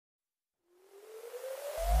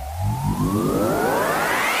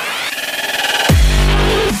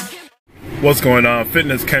What's going on?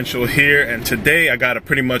 FitnessKensho here, and today I got a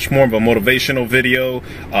pretty much more of a motivational video.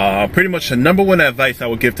 Pretty much the #1 advice I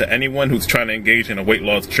would give to anyone who's trying to engage in a weight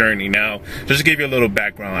loss journey. Now, just to give you a little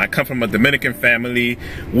background, I come from a Dominican family.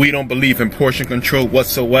 We don't believe in portion control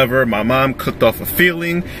whatsoever. My mom cooked off a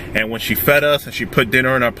feeling, and when she fed us and she put dinner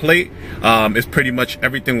on our plate, it's pretty much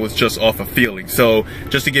everything was just off a feeling. So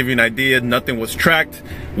just to give you an idea, nothing was tracked.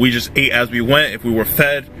 We just ate as we went. If we were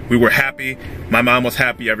fed, we were happy. My mom was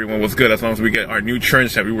happy. Everyone was good as long as we get our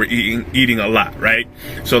nutrients that we were eating a lot, right?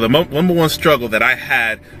 So the #1 struggle that I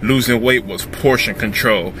had losing weight was portion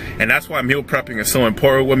control, and that's why meal prepping is so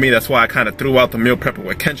important with me. That's why I kind of threw out the meal prepping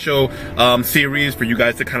with Kensho series for you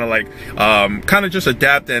guys to kind of like just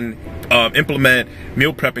adapt and implement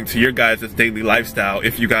meal prepping to your guys' daily lifestyle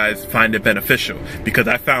if you guys find it beneficial, because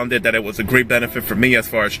I found that it was a great benefit for me as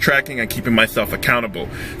far as tracking and keeping myself accountable.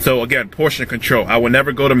 So again, portion control. I would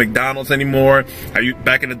never go to McDonald's anymore.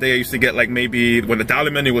 Back in the day, I used to get like maybe when the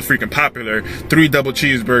dollar menu was freaking popular, 3 double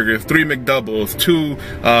cheeseburgers, 3 McDoubles, 2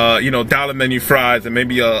 dollar menu fries, and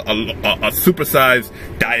maybe a supersized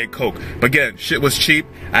Diet Coke. But again, shit was cheap.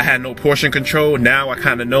 I had no portion control. Now I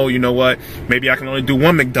kind of know, you know what, maybe I can only do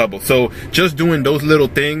 1 McDouble. So just doing those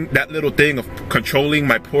that little thing of controlling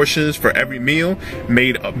my portions for every meal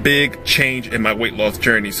made a big change in my weight loss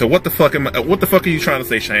journey. So what the fuck are you trying to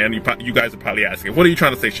say, Cheyenne? You guys are probably asking, what are you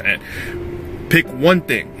trying to say, Cheyenne? Pick one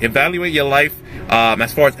thing. Evaluate your life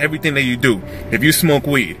as far as everything that you do. If you smoke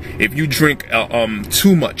weed, if you drink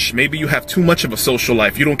too much, maybe you have too much of a social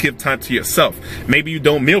life, you don't give time to yourself, maybe you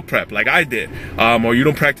don't meal prep like I did, or you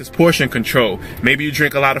don't practice portion control, maybe you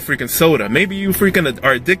drink a lot of freaking soda, maybe you freaking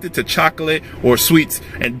are addicted to chocolate or sweets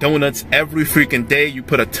and donuts every freaking day, you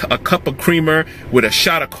put a cup of creamer with a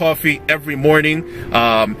shot of coffee every morning.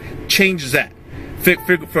 Change that.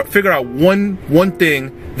 Figure out one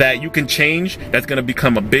thing that you can change that's going to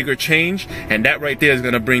become a bigger change, and that right there is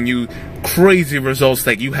going to bring you crazy results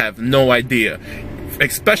like you have no idea.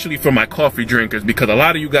 Especially for my coffee drinkers, because a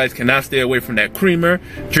lot of you guys cannot stay away from that creamer.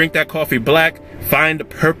 Drink that coffee black. Find a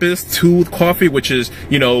purpose to coffee, which is,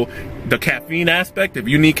 the caffeine aspect. If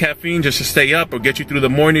you need caffeine just to stay up or get you through the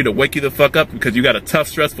morning, to wake you the fuck up because you got a tough,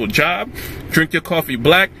 stressful job, drink your coffee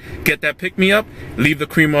black, get that pick-me-up, leave the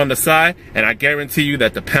creamer on the side, and I guarantee you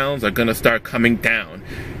that the pounds are gonna start coming down.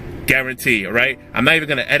 Guarantee, alright? I'm not even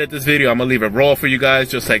gonna edit this video. I'm gonna leave it raw for you guys,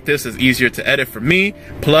 just like this. It's easier to edit for me.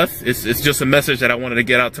 Plus, it's just a message that I wanted to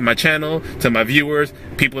get out to my channel, to my viewers,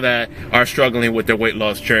 people that are struggling with their weight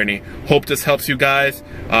loss journey. Hope this helps you guys.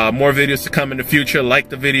 More videos to come in the future. Like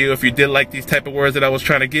the video if you did like these type of words that I was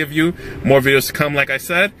trying to give you. More videos to come, like I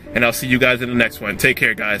said, and I'll see you guys in the next one. Take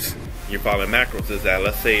care, guys. You're following macros is that,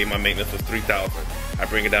 let's say my maintenance was 3,000. I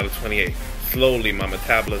bring it down to 28. Slowly my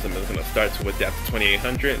metabolism is going to start to adapt to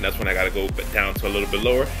 2,800, and that's when I got to go down to a little bit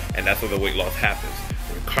lower, and that's where the weight loss happens.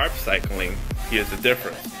 With carb cycling, here's the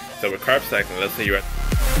difference. So with carb cycling, let's say you're at